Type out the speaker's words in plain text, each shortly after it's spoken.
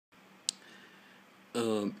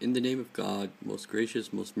In the name of God, most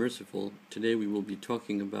gracious, most merciful, today we will be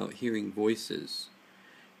talking about hearing voices.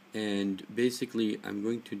 And basically, I'm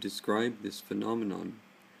going to describe this phenomenon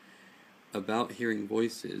about hearing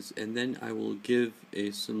voices, and then I will give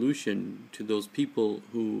a solution to those people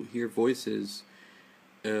who hear voices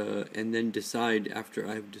and then decide, after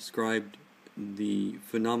I've described the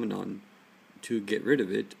phenomenon, to get rid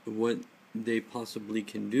of it, what they possibly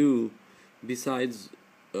can do besides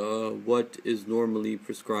what is normally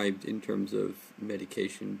prescribed in terms of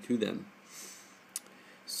medication to them.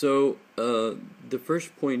 So the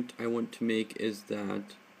first point I want to make is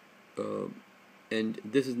that, and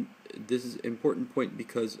this is an important point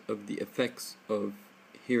because of the effects of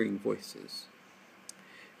hearing voices,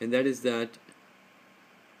 and that is that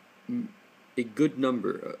a good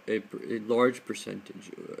number, a large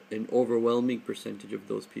percentage, an overwhelming percentage of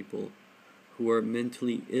those people who are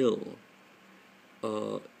mentally ill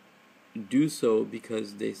do so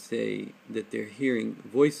because they say that they're hearing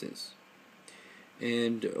voices.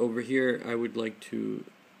 And over here I would like to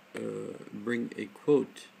bring a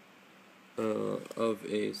quote of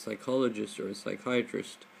a psychologist or a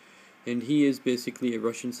psychiatrist, and he is basically a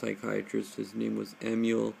Russian psychiatrist. His name was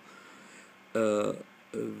Emil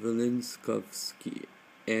Velinskovsky,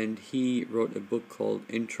 and he wrote a book called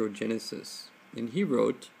Introgenesis, and he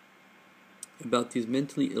wrote about these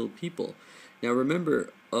mentally ill people. Now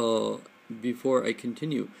remember, before I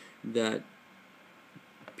continue, that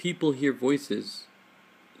people hear voices,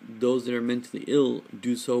 those that are mentally ill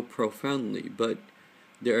do so profoundly, but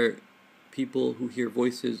there are people who hear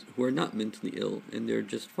voices who are not mentally ill and they're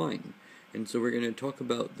just fine. And so we're going to talk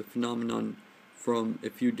about the phenomenon from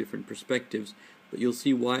a few different perspectives, but you'll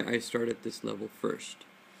see why I start at this level first.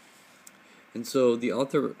 And so the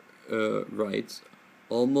author writes,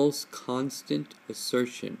 almost constant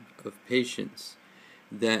assertion of patients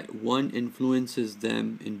that one influences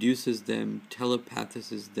them, induces them,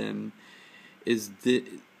 telepathizes them, is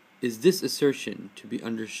this assertion to be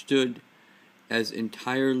understood as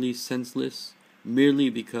entirely senseless merely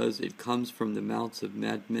because it comes from the mouths of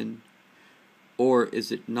madmen? Or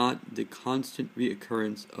is it not the constant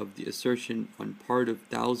reoccurrence of the assertion on part of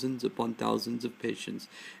thousands upon thousands of patients,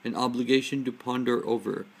 an obligation to ponder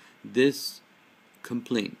over this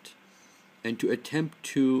complaint and to attempt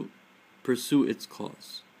to pursue its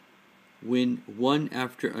cause, when one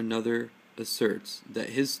after another asserts that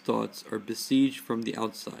his thoughts are besieged from the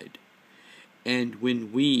outside, and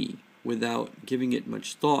when we, without giving it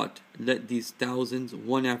much thought, let these thousands,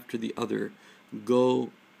 one after the other,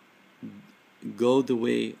 go the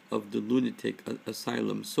way of the lunatic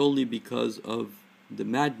asylum solely because of the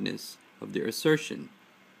madness of their assertion,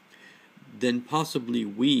 then possibly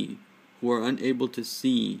we, who are unable to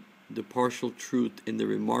see the partial truth in the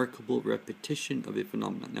remarkable repetition of a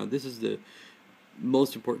phenomenon. Now this is the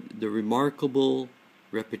most important, the remarkable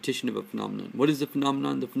repetition of a phenomenon. What is the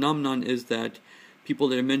phenomenon? The phenomenon is that people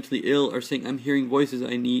that are mentally ill are saying, I'm hearing voices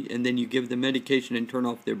I need, and then you give them medication and turn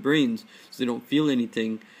off their brains so they don't feel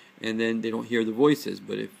anything, and then they don't hear the voices.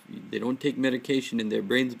 But if they don't take medication and their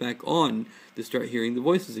brain's back on, they start hearing the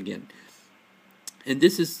voices again. And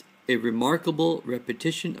this is a remarkable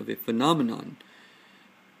repetition of a phenomenon.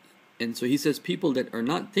 And so he says people that are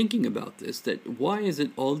not thinking about this, that why is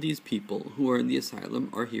it all these people who are in the asylum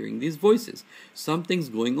are hearing these voices? Something's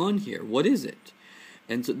going on here. What is it?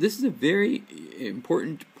 And so this is a very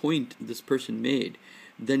important point this person made.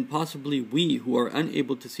 Then possibly we, who are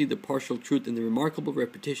unable to see the partial truth in the remarkable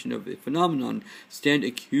repetition of a phenomenon, stand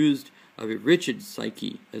accused of a wretched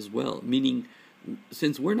psyche as well. Meaning,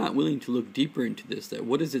 since we're not willing to look deeper into this, that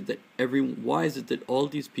what is it that why is it that all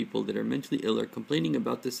these people that are mentally ill are complaining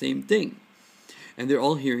about the same thing, and they're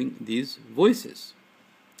all hearing these voices?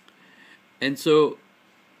 And so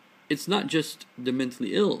it's not just the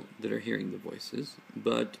mentally ill that are hearing the voices,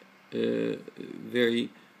 but very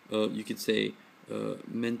you could say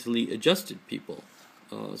mentally adjusted people.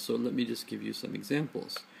 So let me just give you some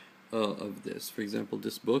examples of this. For example,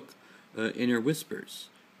 this book, Inner Whispers,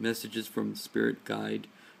 Messages from the Spirit Guide.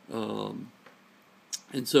 And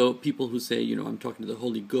so people who say, I'm talking to the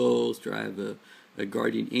Holy Ghost, or I have a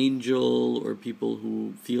guardian angel, or people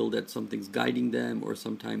who feel that something's guiding them, or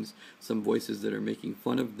sometimes some voices that are making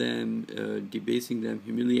fun of them, debasing them,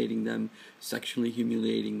 humiliating them, sexually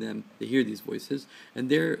humiliating them. They hear these voices, and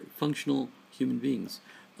they're functional human beings.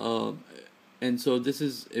 And so this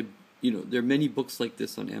is, there are many books like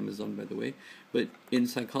this on Amazon, by the way, but in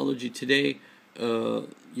psychology today,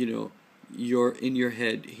 you're in your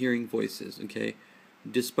head hearing voices, okay?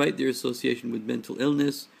 Despite their association with mental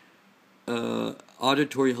illness,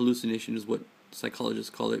 auditory hallucination is what psychologists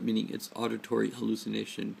call it, meaning it's auditory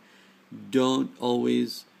hallucination don't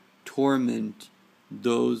always torment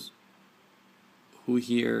those who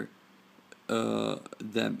hear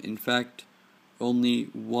them. In fact, only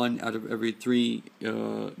 1 out of every 3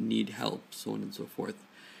 need help, so on and so forth.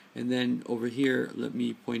 And then over here, let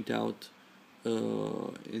me point out,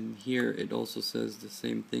 in here it also says the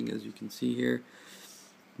same thing as you can see here.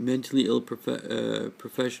 Mentally ill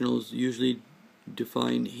professionals usually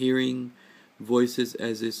define hearing voices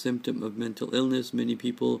as a symptom of mental illness. Many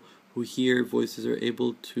people who hear voices are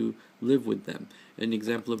able to live with them. An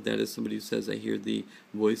example of that is somebody who says, I hear the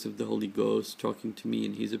voice of the Holy Ghost talking to me,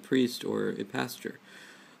 and he's a priest or a pastor.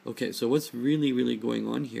 Okay, so what's really going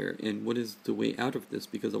on here, and what is the way out of this?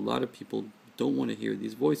 Because a lot of people don't want to hear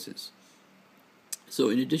these voices. So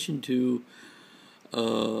in addition to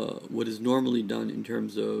what is normally done in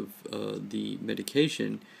terms of the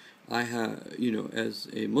medication, I have, as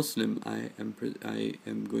a Muslim, I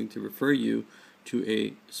am going to refer you to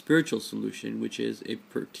a spiritual solution, which is a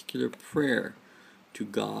particular prayer to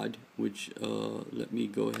God, which let me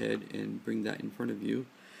go ahead and bring that in front of you,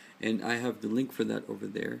 and I have the link for that over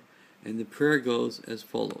there. And the prayer goes as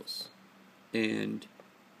follows. And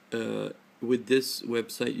with this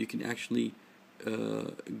website, you can actually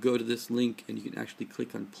go to this link, and you can actually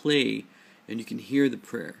click on play, and you can hear the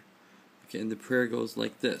prayer. Okay, and the prayer goes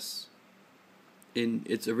like this in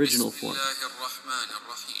its original form.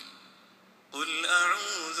 قل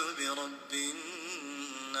أعوذ برب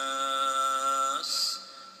الناس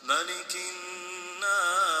ملك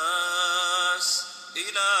الناس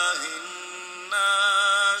إله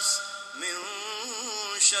الناس من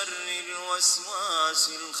شر الوسواس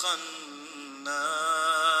الخناس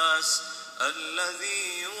الذي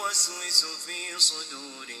يوسوس في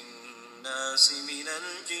صدور الناس من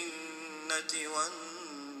الجنة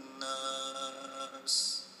والناس.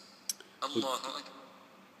 الله أكبر.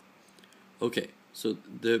 Okay, so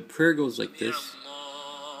the prayer goes like this.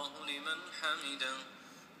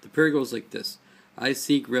 The prayer goes like this. I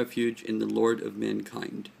seek refuge in the Lord of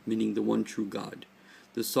mankind, meaning the one true God,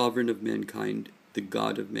 the sovereign of mankind, the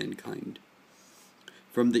God of mankind,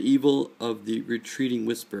 from the evil of the retreating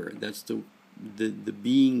whisperer. That's the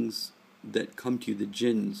beings that come to you, the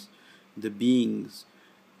jinns, the beings,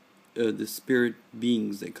 the spirit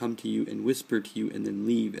beings that come to you and whisper to you and then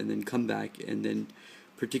leave and then come back, and then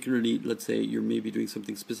particularly, let's say you're maybe doing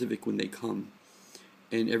something specific when they come,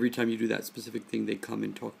 and every time you do that specific thing, they come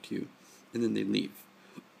and talk to you, and then they leave.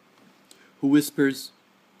 Who whispers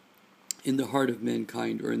in the heart of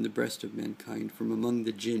mankind, or in the breast of mankind, from among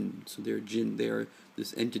the jinn. So they're jinn, they are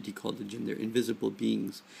this entity called the jinn, they're invisible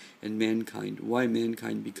beings, and mankind. Why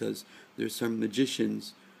mankind? Because there's some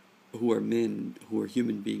magicians who are men, who are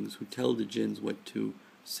human beings, who tell the jinns what to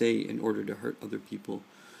say in order to hurt other people.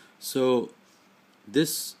 So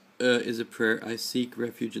this is a prayer. I seek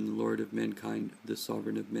refuge in the Lord of mankind, the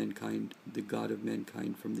sovereign of mankind, the God of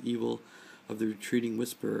mankind, from the evil of the retreating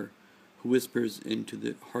whisperer, who whispers into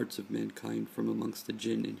the hearts of mankind from amongst the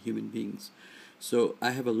jinn and human beings. So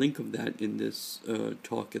I have a link of that in this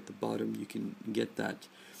talk at the bottom. You can get that.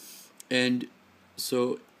 And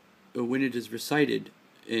so when it is recited,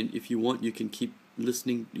 and if you want, you can keep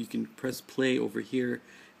listening. You can press play over here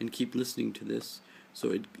and keep listening to this.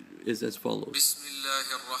 So it is as follows.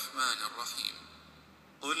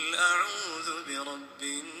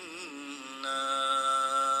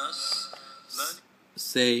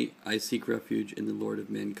 Say, I seek refuge in the Lord of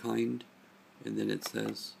mankind, and then it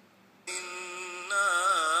says,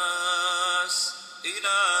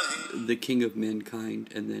 the King of mankind,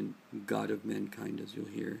 and then God of mankind, as you'll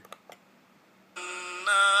hear.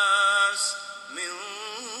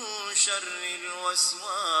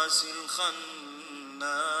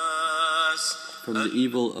 From the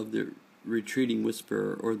evil of the retreating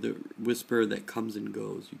whisperer, or the whisperer that comes and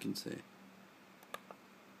goes, you can say.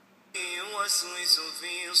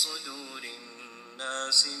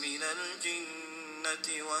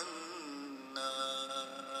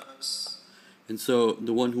 And so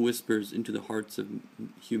the one who whispers into the hearts of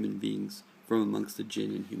human beings from amongst the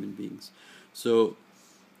jinn and human beings. So,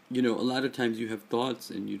 a lot of times you have thoughts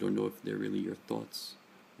and you don't know if they're really your thoughts.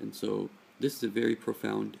 And so this is a very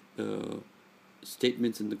profound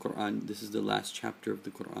statements in the Quran. This is the last chapter of the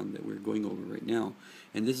Quran that we're going over right now.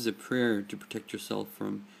 And this is a prayer to protect yourself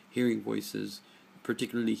from hearing voices,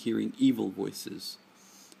 particularly hearing evil voices,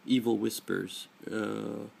 evil whispers.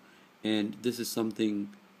 And this is something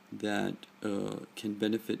that can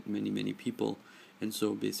benefit many people. And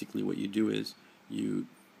so basically what you do is you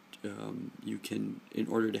can, in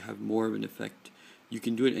order to have more of an effect, you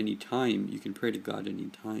can do it any time. You can pray to God any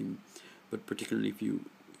time, but particularly if you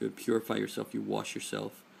purify yourself, you wash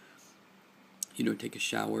yourself, take a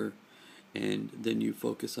shower, and then you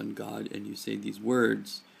focus on God and you say these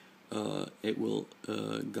words, it will,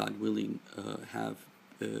 God willing, have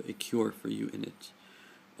a cure for you in it,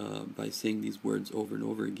 by saying these words over and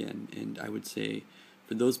over again. And I would say,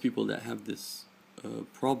 for those people that have this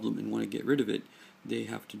problem and want to get rid of it, they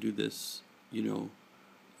have to do this,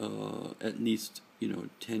 at least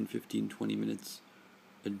 10, 15, 20 minutes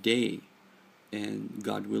a day, and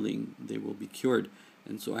God willing, they will be cured.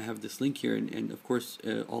 And so I have this link here, and of course,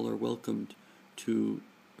 all are welcomed to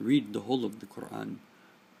read the whole of the Quran,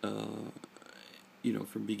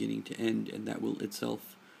 from beginning to end, and that will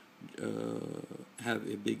itself have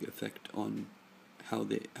a big effect on how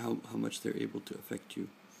much they're able to affect you.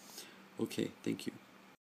 Okay, thank you.